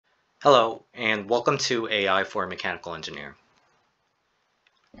Hello, and welcome to AI for a Mechanical Engineer.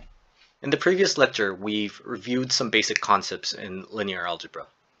 In the previous lecture, we've reviewed some basic concepts in linear algebra.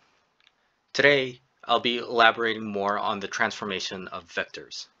 Today, I'll be elaborating more on the transformation of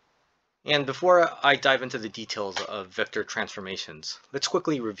vectors. And before I dive into the details of vector transformations, let's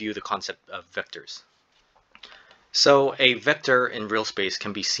quickly review the concept of vectors. So, a vector in real space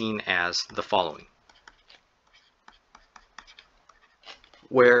can be seen as the following,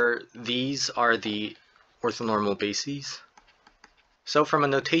 where these are the orthonormal bases. So from a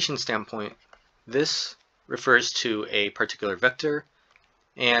notation standpoint, this refers to a particular vector,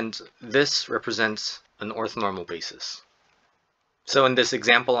 and this represents an orthonormal basis. So in this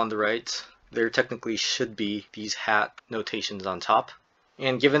example on the right, there technically should be these hat notations on top.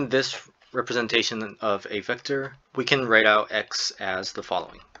 And given this representation of a vector, we can write out x as the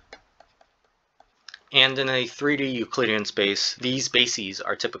following. And in a 3D Euclidean space, these bases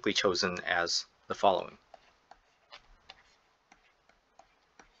are typically chosen as the following.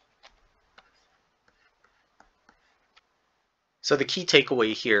 So the key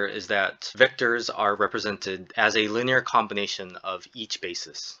takeaway here is that vectors are represented as a linear combination of each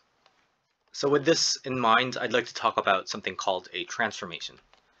basis. So with this in mind, I'd like to talk about something called a transformation.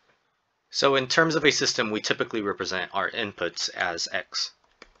 So in terms of a system, we typically represent our inputs as x.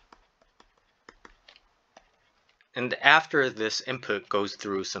 And after this input goes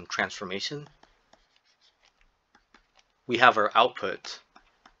through some transformation, we have our output,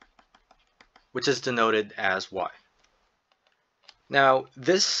 which is denoted as y. Now,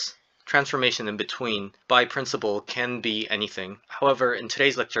 this transformation in between, by principle, can be anything. However, in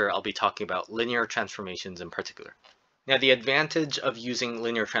today's lecture, I'll be talking about linear transformations in particular. Now, the advantage of using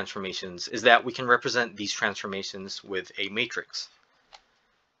linear transformations is that we can represent these transformations with a matrix.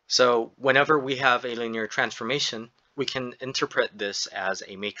 So whenever we have a linear transformation, we can interpret this as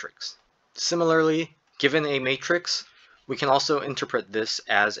a matrix. Similarly, given a matrix, we can also interpret this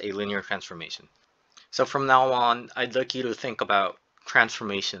as a linear transformation. So from now on, I'd like you to think about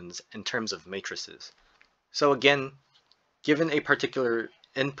transformations in terms of matrices. So again, given a particular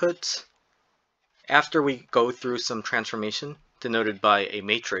input, after we go through some transformation, denoted by a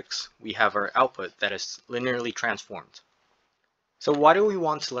matrix, we have our output that is linearly transformed. So why do we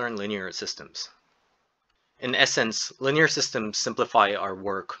want to learn linear systems? In essence, linear systems simplify our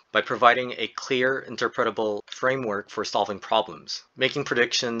work by providing a clear, interpretable framework for solving problems, making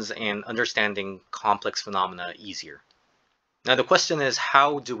predictions and understanding complex phenomena easier. Now the question is,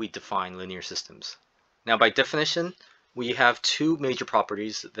 how do we define linear systems? Now by definition, we have two major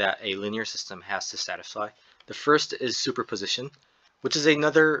properties that a linear system has to satisfy. The first is superposition, which is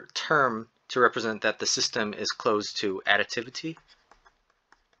another term to represent that the system is close to additivity,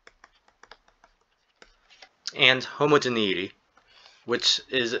 and homogeneity, which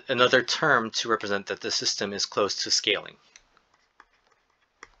is another term to represent that the system is close to scaling.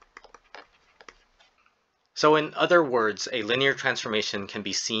 So in other words, a linear transformation can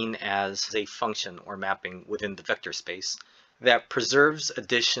be seen as a function or mapping within the vector space that preserves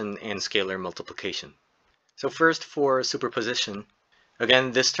addition and scalar multiplication. So first, for superposition,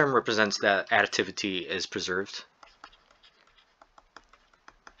 again, this term represents that additivity is preserved,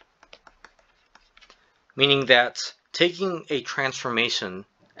 meaning that taking a transformation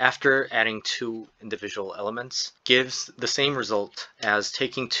after adding two individual elements gives the same result as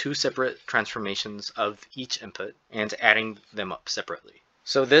taking two separate transformations of each input and adding them up separately.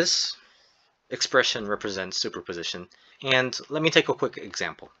 So this expression represents superposition, and let me take a quick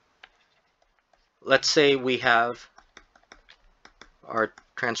example. Let's say we have our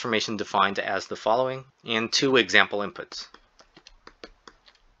transformation defined as the following and two example inputs.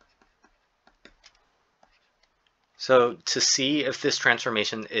 So to see if this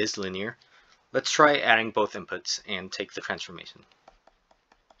transformation is linear, let's try adding both inputs and take the transformation.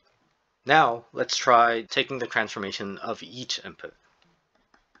 Now let's try taking the transformation of each input.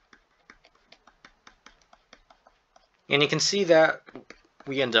 And you can see that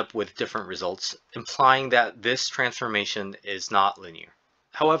we end up with different results, implying that this transformation is not linear.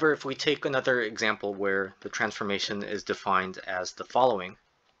 However, if we take another example where the transformation is defined as the following,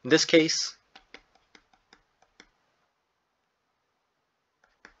 in this case,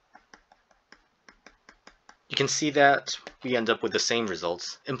 you can see that we end up with the same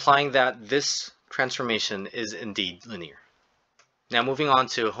results, implying that this transformation is indeed linear. Now moving on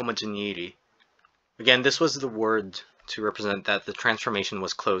to homogeneity. Again, this was the word to represent that the transformation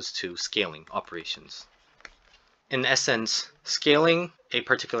was close to scaling operations. In essence, scaling a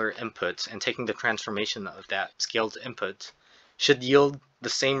particular input and taking the transformation of that scaled input should yield the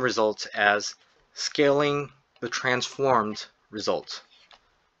same result as scaling the transformed result.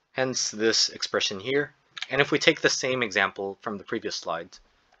 hence this expression here. And if we take the same example from the previous slide,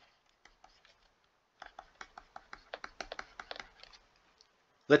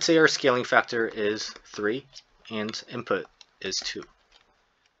 let's say our scaling factor is 3 and input is 2.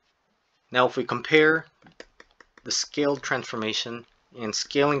 Now if we compare the scaled transformation and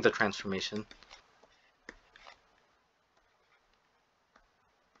scaling the transformation,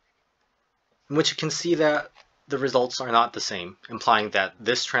 in which you can see that the results are not the same, implying that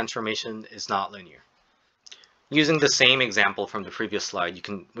this transformation is not linear. Using the same example from the previous slide,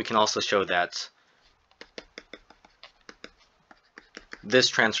 we can also show that this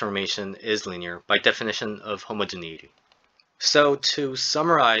transformation is linear by definition of homogeneity. So to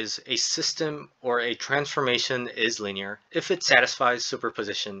summarize, a system or a transformation is linear if it satisfies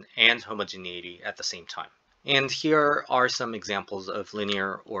superposition and homogeneity at the same time. And here are some examples of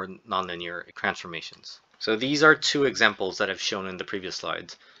linear or nonlinear transformations. So these are two examples that I've shown in the previous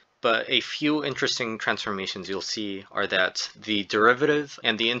slides, but a few interesting transformations you'll see are that the derivative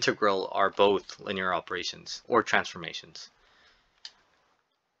and the integral are both linear operations or transformations.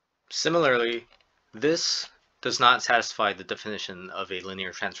 Similarly, this does not satisfy the definition of a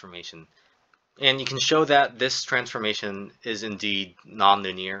linear transformation. And you can show that this transformation is indeed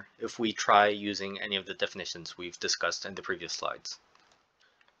nonlinear if we try using any of the definitions we've discussed in the previous slides.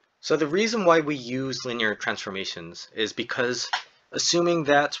 So the reason why we use linear transformations is because, assuming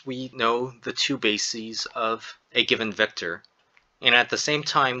that we know the two bases of a given vector, and at the same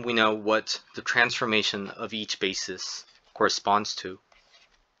time we know what the transformation of each basis corresponds to,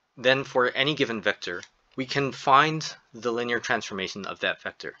 then for any given vector, we can find the linear transformation of that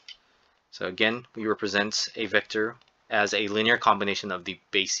vector. So again, we represent a vector as a linear combination of the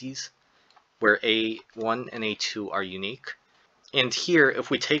bases, where A1 and A2 are unique. And here, if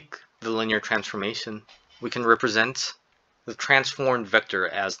we take the linear transformation, we can represent the transformed vector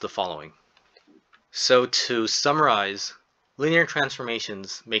as the following. So to summarize, linear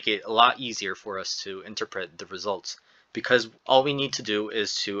transformations make it a lot easier for us to interpret the results, because all we need to do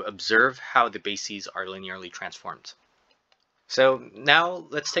is to observe how the bases are linearly transformed. So now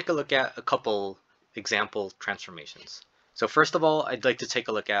let's take a look at a couple example transformations. So first of all, I'd like to take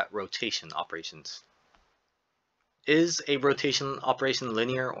a look at rotation operations. Is a rotation operation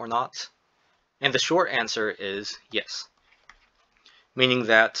linear or not? And the short answer is yes, meaning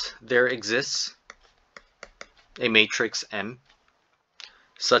that there exists a matrix M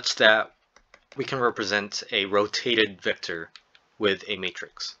such that we can represent a rotated vector with a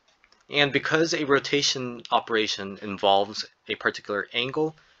matrix. And because a rotation operation involves a particular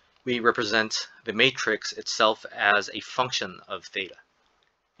angle, we represent the matrix itself as a function of theta.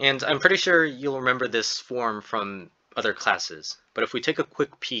 And I'm pretty sure you'll remember this form from other classes, but if we take a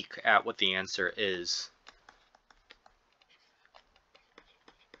quick peek at what the answer is,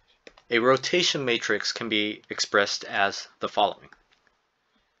 a rotation matrix can be expressed as the following.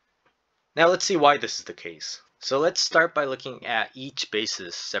 Now let's see why this is the case. So let's start by looking at each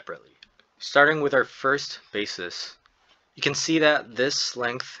basis separately. Starting with our first basis, you can see that this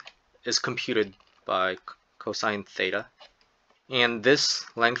length is computed by cosine theta, and this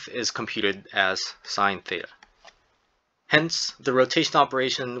length is computed as sine theta. Hence, the rotation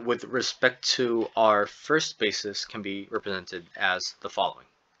operation with respect to our first basis can be represented as the following.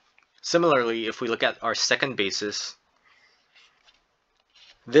 Similarly, if we look at our second basis,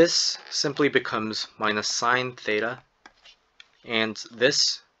 this simply becomes minus sine theta, and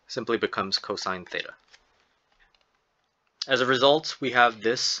this simply becomes cosine theta. As a result, we have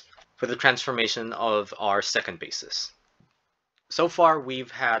this for the transformation of our second basis. So far,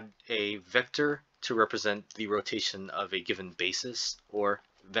 we've had a vector to represent the rotation of a given basis or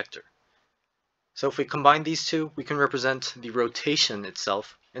vector. So if we combine these two, we can represent the rotation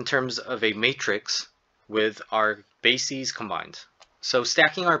itself in terms of a matrix with our bases combined. So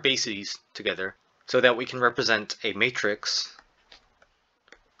stacking our bases together so that we can represent a matrix,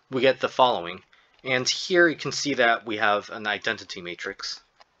 we get the following. And here you can see that we have an identity matrix,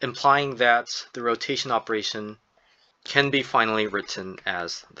 implying that the rotation operation can be finally written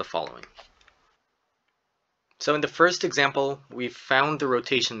as the following. So in the first example, we found the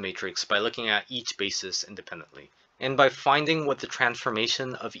rotation matrix by looking at each basis independently. And by finding what the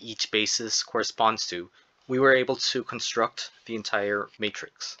transformation of each basis corresponds to, we were able to construct the entire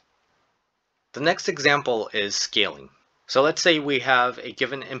matrix. The next example is scaling. So let's say we have a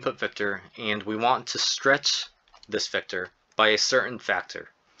given input vector and we want to stretch this vector by a certain factor.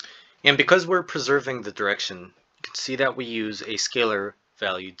 And because we're preserving the direction, you can see that we use a scalar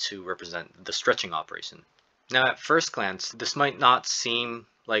value to represent the stretching operation. Now at first glance, this might not seem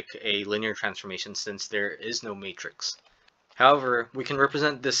like a linear transformation since there is no matrix. However, we can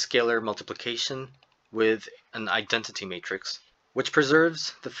represent this scalar multiplication with an identity matrix, which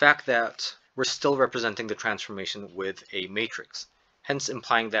preserves the fact that we're still representing the transformation with a matrix, hence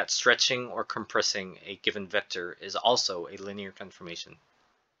implying that stretching or compressing a given vector is also a linear transformation.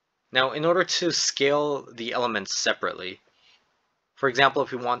 Now, in order to scale the elements separately, for example,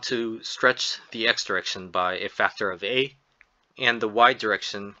 if we want to stretch the x direction by a factor of a and the y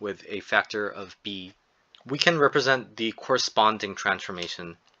direction with a factor of b, we can represent the corresponding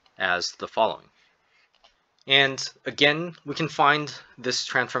transformation as the following. And again, we can find this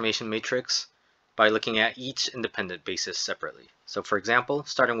transformation matrix by looking at each independent basis separately. So for example,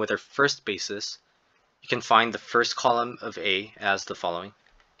 starting with our first basis, you can find the first column of A as the following.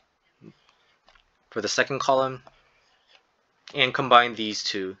 For the second column, and combine these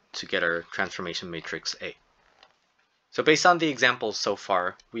two to get our transformation matrix A. So based on the examples so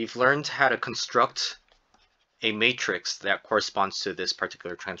far, we've learned how to construct a matrix that corresponds to this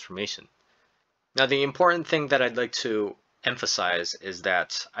particular transformation. Now, the important thing that I'd like to emphasize is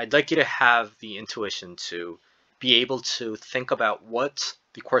that I'd like you to have the intuition to be able to think about what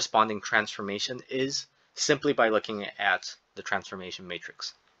the corresponding transformation is simply by looking at the transformation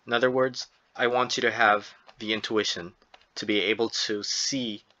matrix. In other words, I want you to have the intuition to be able to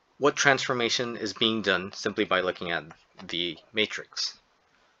see what transformation is being done simply by looking at the matrix.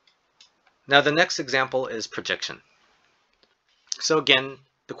 Now, the next example is projection. So again,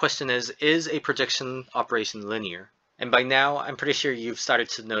 the question is a projection operation linear? And by now, I'm pretty sure you've started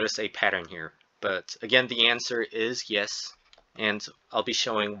to notice a pattern here. But again, the answer is yes, and I'll be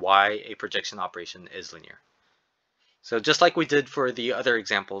showing why a projection operation is linear. So just like we did for the other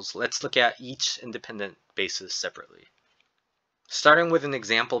examples, let's look at each independent basis separately. Starting with an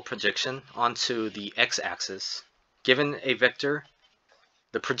example projection onto the x-axis, given a vector,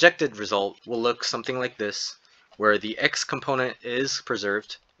 the projected result will look something like this, where the x component is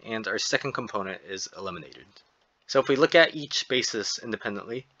preserved and our second component is eliminated. So if we look at each basis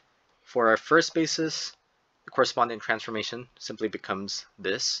independently, for our first basis, the corresponding transformation simply becomes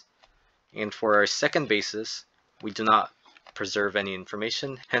this. And for our second basis, we do not preserve any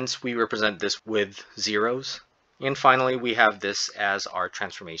information, hence we represent this with zeros. And finally, we have this as our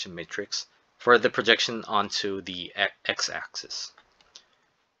transformation matrix for the projection onto the x-axis.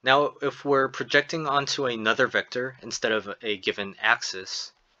 Now, if we're projecting onto another vector instead of a given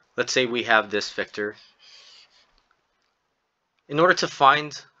axis, let's say we have this vector. In order to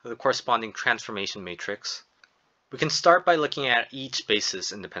find the corresponding transformation matrix, we can start by looking at each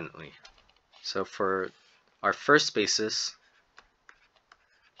basis independently. So for our first basis,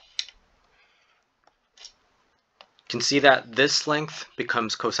 you can see that this length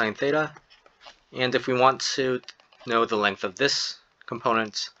becomes cosine theta, and if we want to know the length of this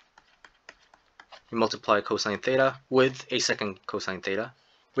component, we multiply cosine theta with a second cosine theta,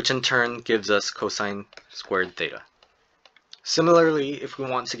 which in turn gives us cosine squared theta. Similarly, if we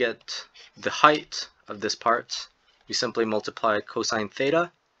want to get the height of this part, we simply multiply cosine theta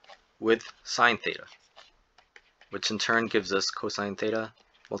with sine theta, which in turn gives us cosine theta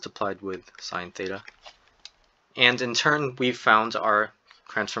multiplied with sine theta. And in turn, we've found our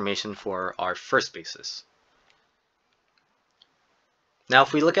transformation for our first basis. Now,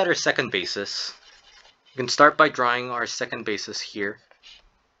 if we look at our second basis, we can start by drawing our second basis here.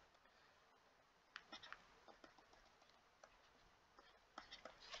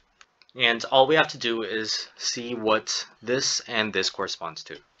 And all we have to do is see what this and this corresponds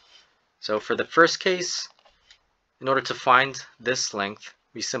to. So for the first case, in order to find this length,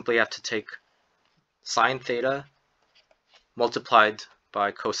 we simply have to take sine theta multiplied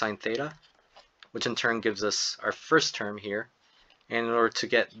by cosine theta, which in turn gives us our first term here. And in order to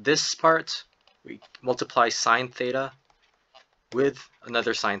get this part, we multiply sine theta with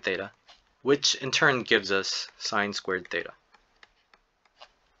another sine theta, which in turn gives us sine squared theta.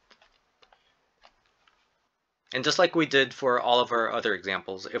 And just like we did for all of our other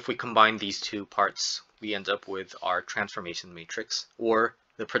examples, if we combine these two parts, we end up with our transformation matrix, or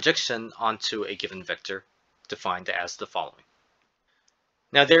the projection onto a given vector, defined as the following.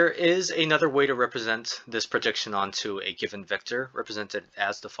 Now, there is another way to represent this projection onto a given vector, represented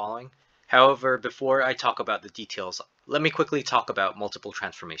as the following. However, before I talk about the details, let me quickly talk about multiple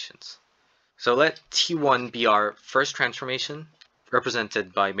transformations. So let T1 be our first transformation,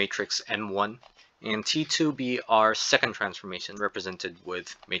 represented by matrix M1, and T2 be our second transformation, represented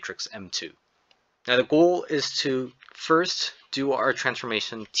with matrix M2. Now the goal is to first do our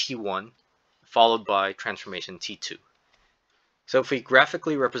transformation T1, followed by transformation T2. So if we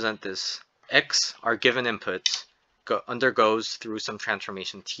graphically represent this, X, our given input, undergoes through some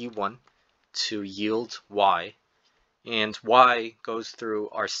transformation T1 to yield Y, and y goes through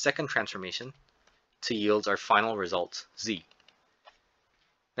our second transformation to yield our final result, z.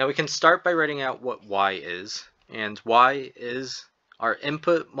 Now we can start by writing out what y is, and y is our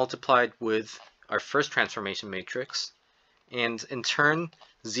input multiplied with our first transformation matrix, and in turn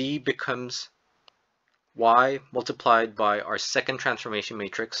z becomes y multiplied by our second transformation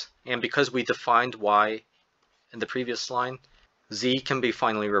matrix, and because we defined y in the previous line, z can be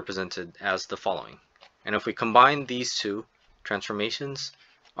finally represented as the following. And if we combine these two transformations,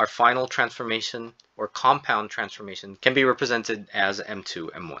 our final transformation or compound transformation can be represented as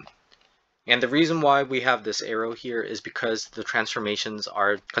M2, M1. And the reason why we have this arrow here is because the transformations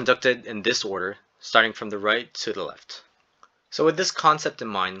are conducted in this order, starting from the right to the left. So with this concept in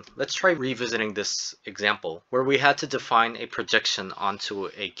mind, let's try revisiting this example where we had to define a projection onto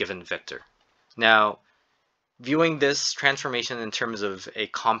a given vector. Now, viewing this transformation in terms of a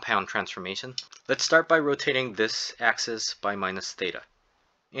compound transformation, let's start by rotating this axis by minus theta.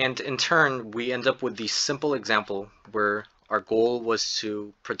 And in turn, we end up with the simple example where our goal was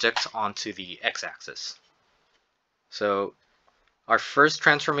to project onto the x-axis. So our first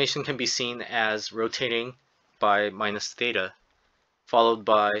transformation can be seen as rotating by minus theta, followed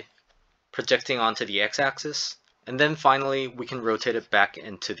by projecting onto the x-axis, and then finally we can rotate it back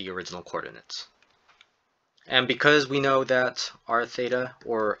into the original coordinates. And because we know that our theta,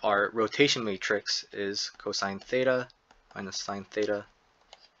 or our rotation matrix, is cosine theta minus sine theta,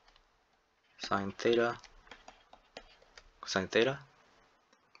 sine theta, cosine theta,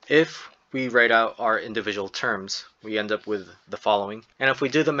 if we write out our individual terms, we end up with the following. And if we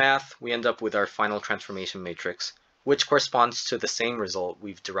do the math, we end up with our final transformation matrix, which corresponds to the same result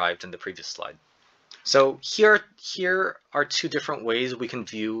we've derived in the previous slide. So here are two different ways we can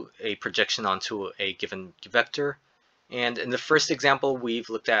view a projection onto a given vector. And in the first example, we've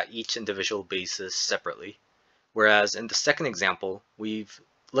looked at each individual basis separately, whereas in the second example, we've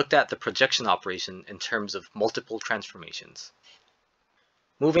looked at the projection operation in terms of multiple transformations.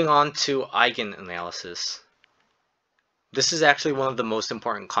 Moving on to eigenanalysis. This is actually one of the most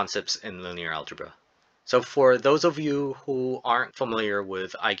important concepts in linear algebra. So for those of you who aren't familiar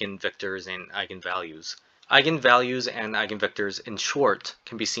with eigenvectors and eigenvalues and eigenvectors in short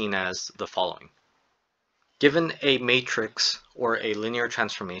can be seen as the following. Given a matrix or a linear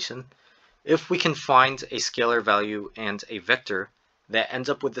transformation, if we can find a scalar value and a vector that ends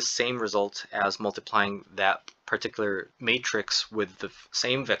up with the same result as multiplying that particular matrix with the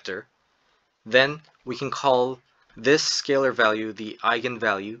same vector, then we can call this scalar value the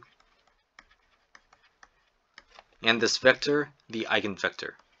eigenvalue and this vector the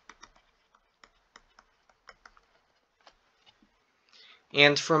eigenvector.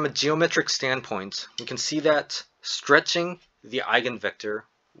 And from a geometric standpoint, we can see that stretching the eigenvector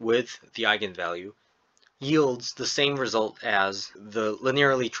with the eigenvalue yields the same result as the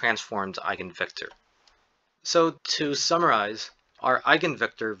linearly transformed eigenvector. So to summarize, our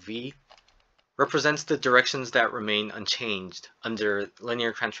eigenvector v represents the directions that remain unchanged under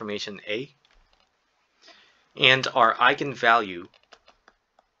linear transformation A, and our eigenvalue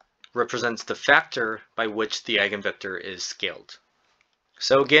represents the factor by which the eigenvector is scaled.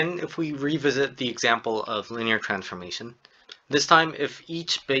 So again, if we revisit the example of linear transformation, this time if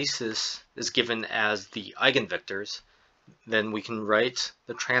each basis is given as the eigenvectors, then we can write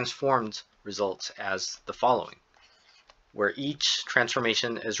the transformed results as the following, where each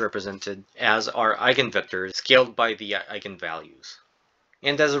transformation is represented as our eigenvectors scaled by the eigenvalues.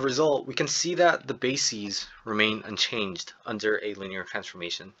 And as a result, we can see that the bases remain unchanged under a linear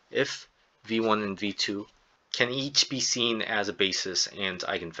transformation if v1 and v2 can each be seen as a basis and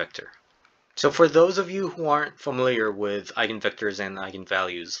eigenvector. So for those of you who aren't familiar with eigenvectors and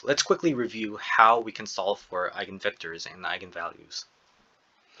eigenvalues, let's quickly review how we can solve for eigenvectors and eigenvalues.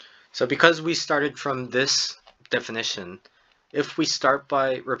 So because we started from this definition, if we start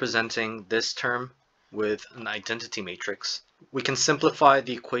by representing this term with an identity matrix, we can simplify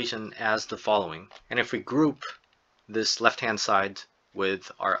the equation as the following. And if we group this left-hand side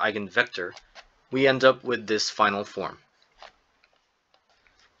with our eigenvector, we end up with this final form.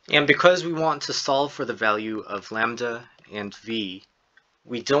 And because we want to solve for the value of lambda and v,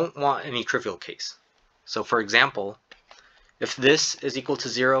 we don't want any trivial case. So for example, if this is equal to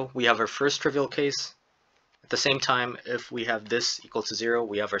 0, we have our first trivial case. At the same time, if we have this equal to 0,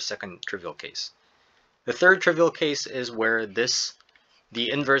 we have our second trivial case. The third trivial case is where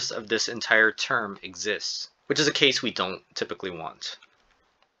the inverse of this entire term exists, which is a case we don't typically want.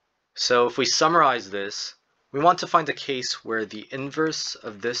 So if we summarize this, we want to find a case where the inverse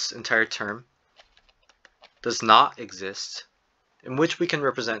of this entire term does not exist, in which we can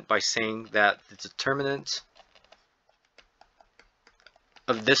represent by saying that the determinant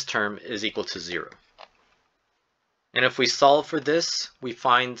of this term is equal to 0. And if we solve for this, we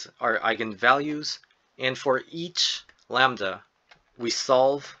find our eigenvalues, and for each lambda, we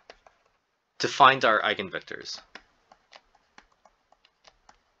solve to find our eigenvectors.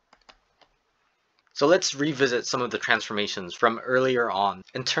 So let's revisit some of the transformations from earlier on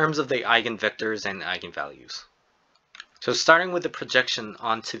in terms of the eigenvectors and eigenvalues. So starting with the projection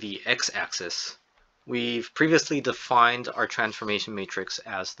onto the x-axis, we've previously defined our transformation matrix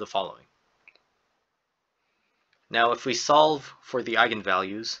as the following. Now if we solve for the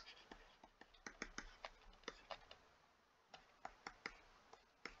eigenvalues,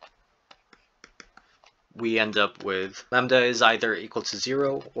 we end up with lambda is either equal to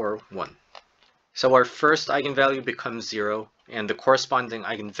 0 or 1. So our first eigenvalue becomes 0, and the corresponding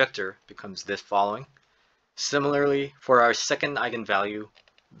eigenvector becomes this following. Similarly, for our second eigenvalue,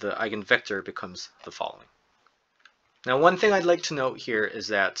 the eigenvector becomes the following. Now one thing I'd like to note here is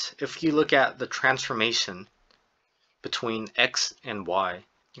that if you look at the transformation between x and y,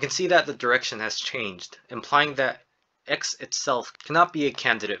 you can see that the direction has changed, implying that x itself cannot be a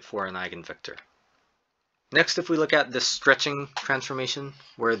candidate for an eigenvector. Next, if we look at this stretching transformation,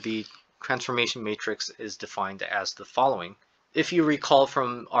 where the transformation matrix is defined as the following. If you recall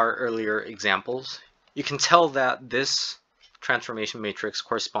from our earlier examples, you can tell that this transformation matrix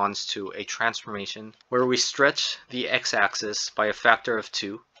corresponds to a transformation where we stretch the x-axis by a factor of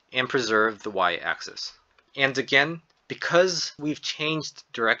 2 and preserve the y-axis. And again, because we've changed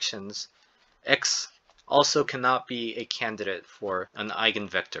directions, x also cannot be a candidate for an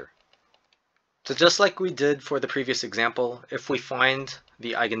eigenvector. So just like we did for the previous example, if we find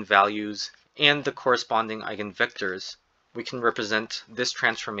the eigenvalues and the corresponding eigenvectors, we can represent this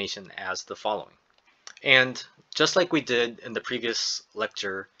transformation as the following. And just like we did in the previous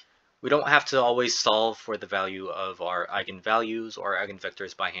lecture, we don't have to always solve for the value of our eigenvalues or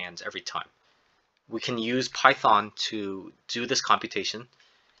eigenvectors by hand every time. We can use Python to do this computation,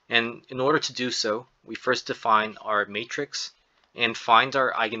 and in order to do so, we first define our matrix and find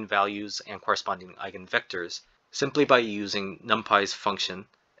our eigenvalues and corresponding eigenvectors simply by using NumPy's function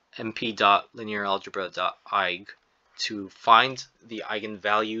mp.linearalgebra.eig to find the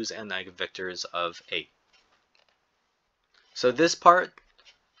eigenvalues and eigenvectors of A. So this part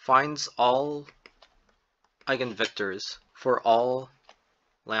finds all eigenvectors for all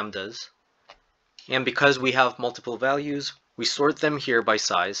lambdas, and because we have multiple values, we sort them here by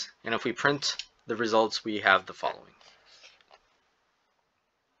size, and if we print the results, we have the following.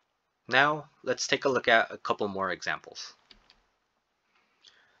 Now let's take a look at a couple more examples.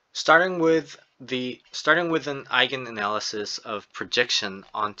 Starting with an eigenanalysis of projection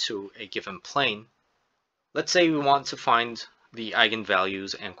onto a given plane, let's say we want to find the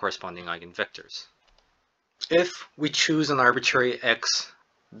eigenvalues and corresponding eigenvectors. If we choose an arbitrary x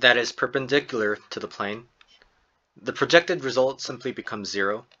that is perpendicular to the plane, the projected result simply becomes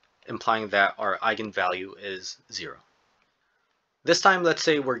 0, implying that our eigenvalue is 0. This time, let's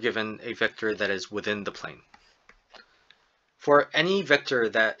say we're given a vector that is within the plane. For any vector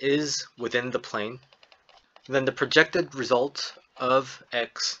that is within the plane, then the projected result of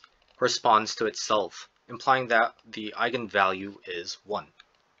x corresponds to itself, implying that the eigenvalue is 1.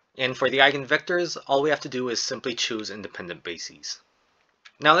 And for the eigenvectors, all we have to do is simply choose independent bases.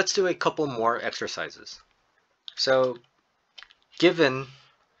 Now let's do a couple more exercises. So, given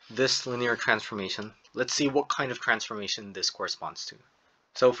this linear transformation, let's see what kind of transformation this corresponds to.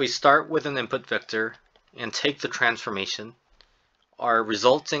 So if we start with an input vector and take the transformation, our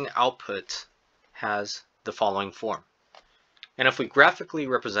resulting output has the following form. And if we graphically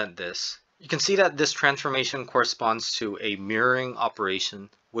represent this, you can see that this transformation corresponds to a mirroring operation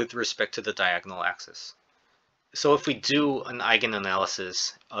with respect to the diagonal axis. So if we do an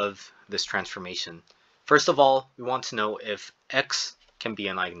eigenanalysis of this transformation, first of all, we want to know if x can be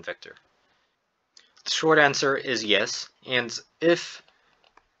an eigenvector. The short answer is yes, and if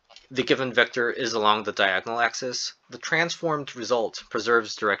the given vector is along the diagonal axis, the transformed result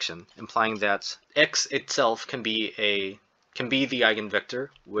preserves direction, implying that x itself can be the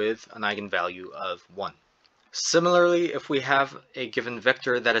eigenvector with an eigenvalue of 1. Similarly, if we have a given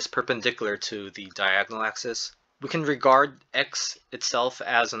vector that is perpendicular to the diagonal axis, we can regard x itself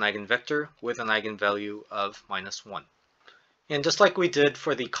as an eigenvector with an eigenvalue of -1. And just like we did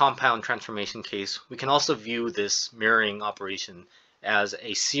for the compound transformation case, we can also view this mirroring operation as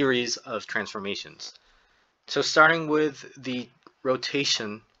a series of transformations. So starting with the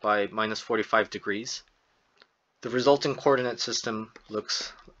rotation by -45 degrees, the resulting coordinate system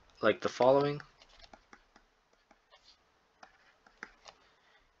looks like the following.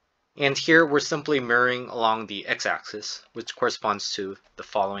 And here we're simply mirroring along the x-axis, which corresponds to the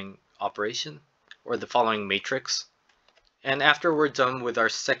following operation, or the following matrix. And after we're done with our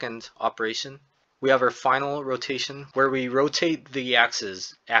second operation, we have our final rotation where we rotate the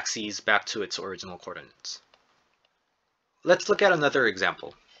axes back to its original coordinates. Let's look at another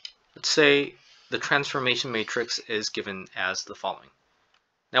example. Let's say the transformation matrix is given as the following.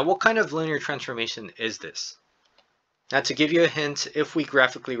 Now, what kind of linear transformation is this? Now, to give you a hint, if we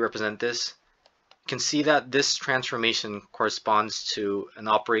graphically represent this, you can see that this transformation corresponds to an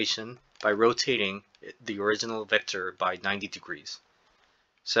operation by rotating the original vector by 90 degrees.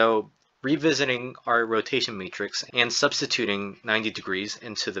 So, revisiting our rotation matrix and substituting 90 degrees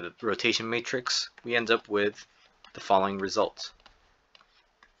into the rotation matrix, we end up with the following result,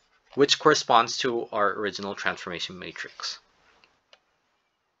 which corresponds to our original transformation matrix.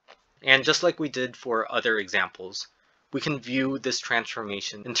 And just like we did for other examples, we can view this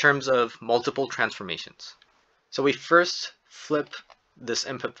transformation in terms of multiple transformations. So we first flip this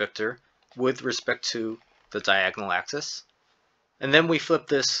input vector with respect to the diagonal axis, and then we flip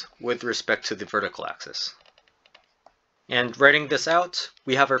this with respect to the vertical axis. And writing this out,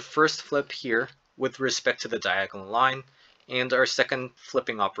 we have our first flip here with respect to the diagonal line, and our second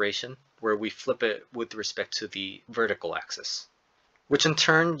flipping operation where we flip it with respect to the vertical axis, which in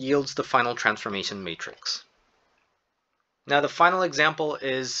turn yields the final transformation matrix. Now the final example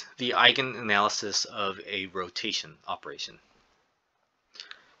is the eigenanalysis of a rotation operation.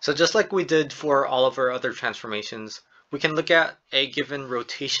 So just like we did for all of our other transformations, we can look at a given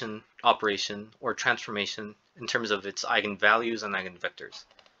rotation operation or transformation in terms of its eigenvalues and eigenvectors.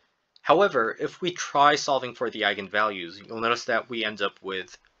 However, if we try solving for the eigenvalues, you'll notice that we end up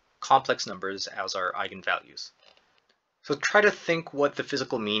with complex numbers as our eigenvalues. So try to think what the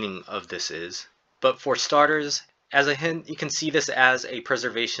physical meaning of this is, but for starters, as a hint, you can see this as a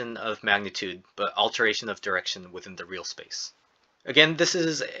preservation of magnitude, but alteration of direction within the real space. Again, this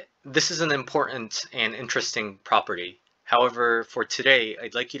is an important and interesting property. However, for today,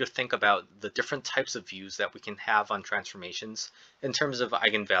 I'd like you to think about the different types of views that we can have on transformations in terms of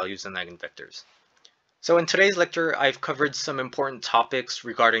eigenvalues and eigenvectors. So in today's lecture, I've covered some important topics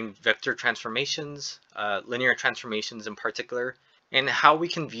regarding vector transformations, linear transformations in particular, and how we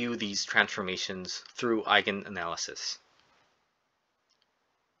can view these transformations through eigenanalysis.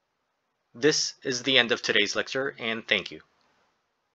 This is the end of today's lecture, and thank you.